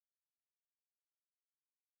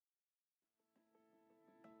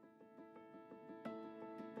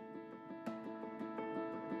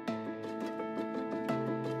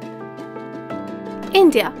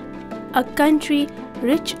India, a country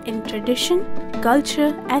rich in tradition,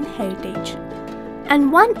 culture and heritage.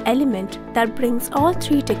 And one element that brings all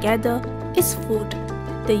three together is food,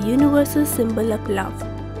 the universal symbol of love.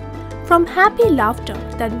 From happy laughter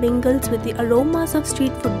that mingles with the aromas of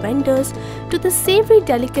street food vendors to the savory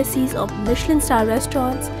delicacies of Michelin star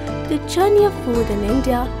restaurants, the journey of food in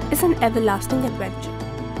India is an everlasting adventure.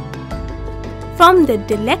 From the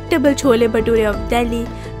delectable chole bhature of Delhi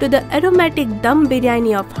to the aromatic dum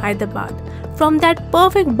biryani of Hyderabad, from that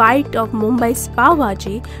perfect bite of Mumbai's pav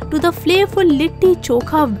bhaji to the flavorful litti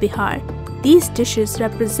chokha of Bihar, these dishes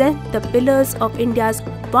represent the pillars of India's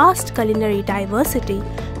vast culinary diversity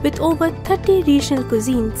with over 30 regional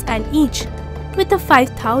cuisines and each with a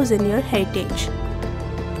 5,000-year heritage.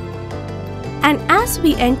 And as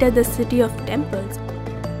we enter the city of temples,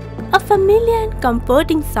 a familiar and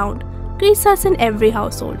comforting sound greets us in every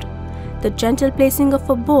household, the gentle placing of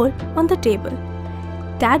a bowl on the table.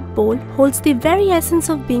 That bowl holds the very essence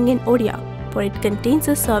of being in Odia, for it contains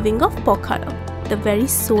a serving of pokhara, the very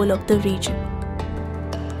soul of the region.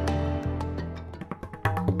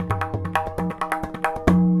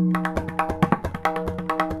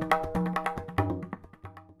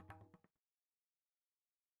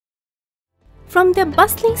 From the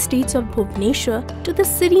bustling streets of Bhubaneswar to the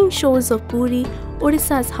serene shores of Puri,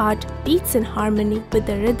 Odisha's heart beats in harmony with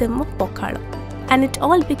the rhythm of pokhara. And it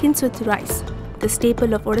all begins with rice, the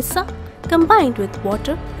staple of Odisha, combined with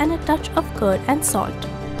water and a touch of curd and salt.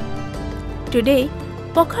 Today,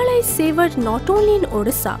 pokhara is savoured not only in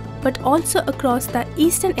Odisha but also across the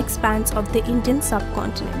eastern expanse of the Indian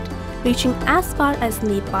subcontinent, reaching as far as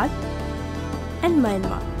Nepal and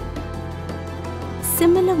Myanmar.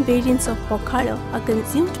 Similar variants of pokhara are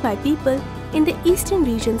consumed by people in the eastern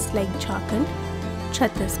regions like Jharkhand,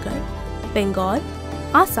 Chhattisgarh, Bengal,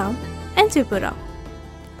 Assam and Tripura.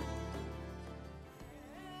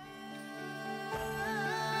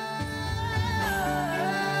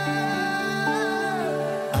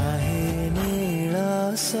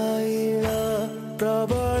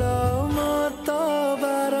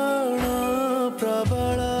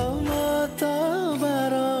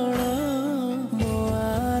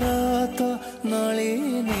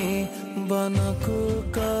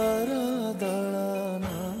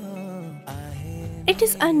 It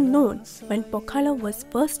is unknown when pokhara was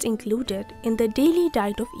first included in the daily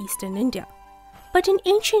diet of Eastern India, but in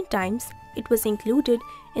ancient times it was included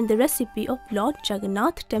in the recipe of Lord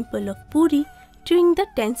Jagannath Temple of Puri during the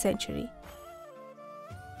 10th century.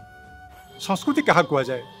 संस्कृति क्या कुआ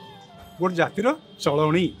जाए गोटे जातिर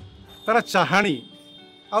चलणी तार चाहाणी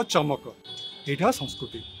आ चमक यहाँ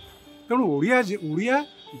संस्कृति तेणु ओडिया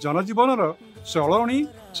जनजीवन चलणी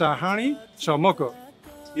चाहाणी चमक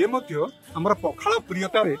ये आमर पखाल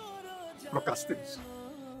प्रियतार प्रकाशित.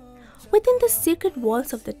 Within the sacred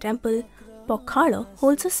walls of the temple, pokhara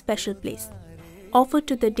holds a special place. Offered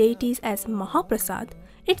to the deities as Mahaprasad,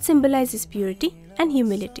 it symbolizes purity and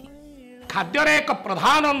humility. खाद्यर एक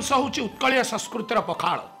प्रधान अंश होची उत्कलीय संस्कृतिर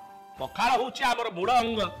पखाल. पखाल होची आमर मूल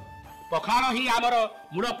अंग. पखाल ही आमर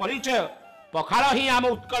मूल परिचय. पखाल ही आम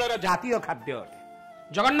उत्कलर जातीय खाद्य.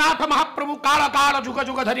 जगन्नाथ महाप्रभु काल काल जुग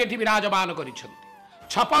जुग धरि एठी विराजमान करिसंती.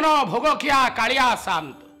 56 भोग किया कालिया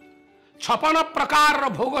शांत. 56 प्रकार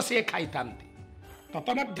भोग से खाइतांती.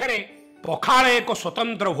 ततमध्यरे पखाल एक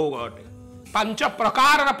स्वतंत्र भोग अटे. 5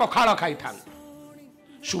 प्रकार पखाल खाइतांती.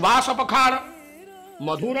 सुवास पखाल,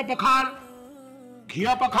 मधुर पखाल, घी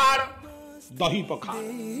पखाल, दही पखाल.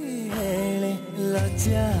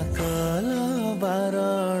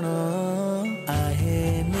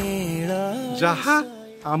 जहाँ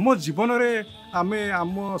आम जीवन रे आमे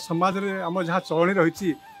आम समाज रे आम जहाँ चलनी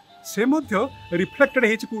रही से रिफ्लेक्टेड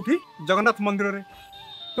होठी जगन्नाथ मंदिर रे.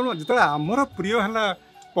 तेणु जो आमर प्रिय है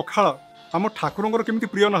पखाल आम ठाकुर केमी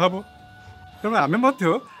प्रिय न हम तेणु आम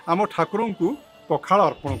आम ठाकुर को पखाल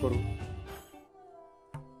अर्पण करूँ.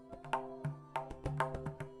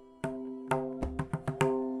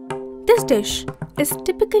 This dish is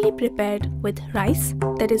typically prepared with rice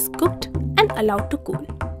that is cooked and allowed to cool.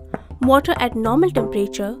 Water at normal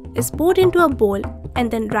temperature is poured into a bowl and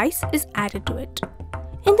then rice is added to it.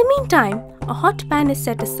 In the meantime, a hot pan is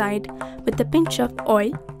set aside with a pinch of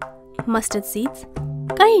oil, mustard seeds,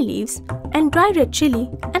 curry leaves and dry red chili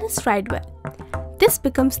and is fried well. This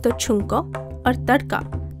becomes the chunka or tadka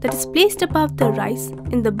that is placed above the rice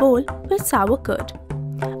in the bowl with sour curd.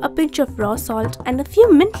 A pinch of raw salt and a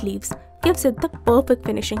few mint leaves gives it the perfect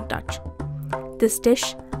finishing touch. This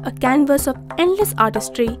dish, a canvas of endless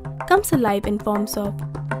artistry, comes alive in forms of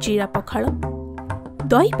jeera pokhara,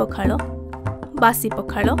 dahi pokhara, basi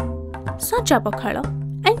pokhara, sacha pokhara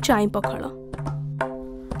and chai pokhara.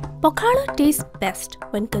 Pakhala tastes best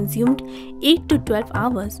when consumed 8 to 12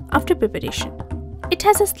 hours after preparation. It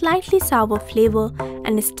has a slightly sour flavor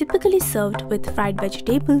and is typically served with fried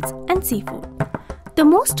vegetables and seafood. The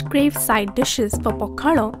most craved side dishes for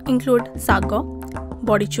pakhala include sago,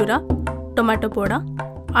 bodi chura, tomato poda,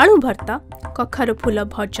 alu bharta, kakharu phula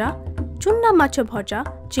bhaja, chunna macha bhaja,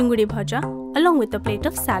 chingudi bhaja, along with a plate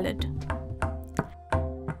of salad.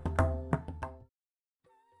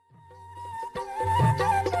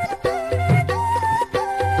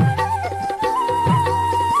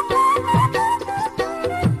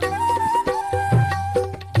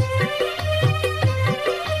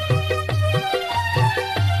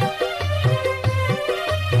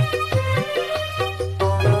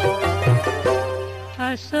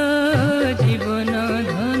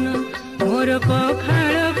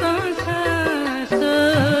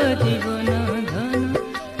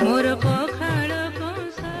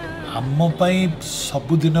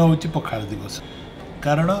 सबुदिन हूँ पखाड़ दिवस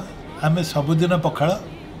कारण आम सबुदिन पखाड़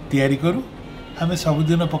तैयारी करूँ आम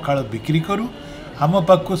सबुदिन पखाड़ बिक्री करूँ आम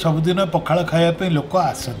पाक सबुदिन पखाड़ खायापी लोक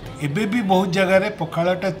आसती एबे भी बहुत जगार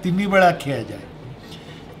पखाड़टा 3 बेला खिया जाए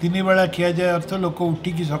 3 बेला खिया जाए अर्थ लोक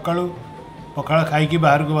उठिकी सका पखाड़ खाई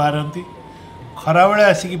बाहर को बाहरती खरा बेले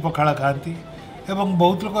आसिकी पखाड़ खाती एवं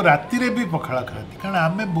बहुत लोग राति भी पखाड़ खाती कारण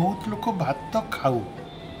आम बहुत लोग भात खाऊ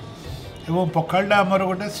एवं पखाड़टा आमर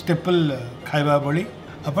गोटे स्टेपल खाइबा बड़ी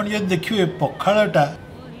अपन जब देखिए पखाड़टा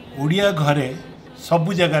ओडिया घरे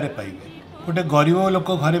सबु जगार पाइबे गोटे गरीब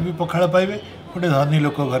लोक घरे भी पखाड़ पाइबे गोटे धनी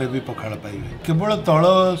लोक घरे भी पखाड़ पाइबे केवल तल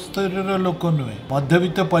स्तर लोक नुहे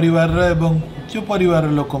मध्यवित्त परिवार एवं उच्च परिवार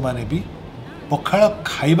लोक माने भी पखाड़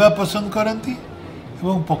खाइबा पसंद करती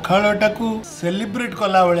एवं पखाड़टा को सेलिब्रेट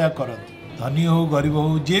कला भाया करती धनी हो गरीब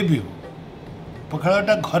हो जे भी हो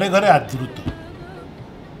पखाड़टा घरे घरे आदृत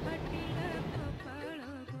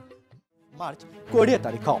मार्च 20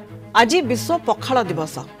 तारिख आज विश्व पखाड़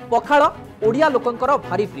दिवस पखाड़ ओडिया लोकंकर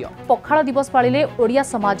भारी प्रिय पखाड़ दिवस पालिले ओडिया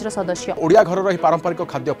समाजर सदस्य ओडिया घर रही पारंपरिक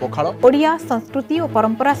खाद्य पखाड़ ओडिया संस्कृति और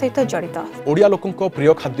परंपरा सहित जड़ित ओडिया लोकंक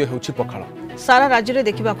प्रिय खाद्य हेउछि पखाड़ सारा राज्य रे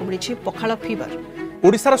देखिबा को मिलिछि पखाड़ फीवर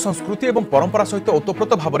ओडिशार संस्कृति एवं परंपरा सहित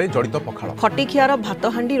ओतप्रोत भाव जड़ित पखाड़ खटिखियार भात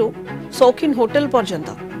हांडी शौकीन होटेल पर्यंत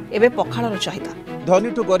एबे पखाड़र चाहिदा धनी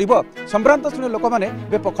टू गरीब संभ्रांत श्रेणी लोक माने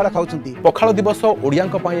बे पखाड़ खाउछंती पखाड़ दिवस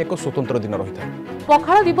ओडियांक पई एक स्वतंत्र दिन रहिथा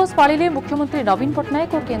पखाड़ दिवस पालिले मुख्यमंत्री नवीन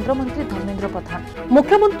पटनायक और केंद्र मंत्री धर्मेंद्र प्रधान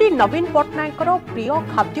मुख्यमंत्री नवीन पटनायकर प्रिय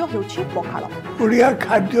खाद्य हेउछि पखाड़ ओडिया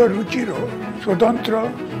खाद्य रुचिर स्वतंत्र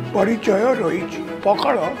परिचय रहिछि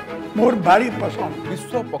पखाड़ मोर भारी पसंद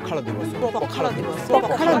विश्व पखाड़ दिवस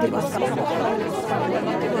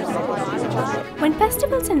When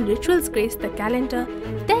festivals and rituals grace the calendar,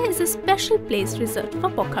 there is a special place reserved for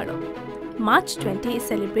Pakhada. March 20 is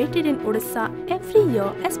celebrated in Odisha every year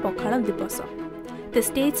as Pakhada Divasa. The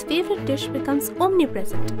state's favorite dish becomes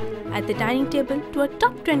omnipresent at the dining table to a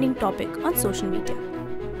top trending topic on social media.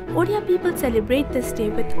 Odia people celebrate this day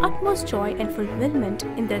with utmost joy and fulfillment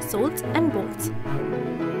in their souls and bones.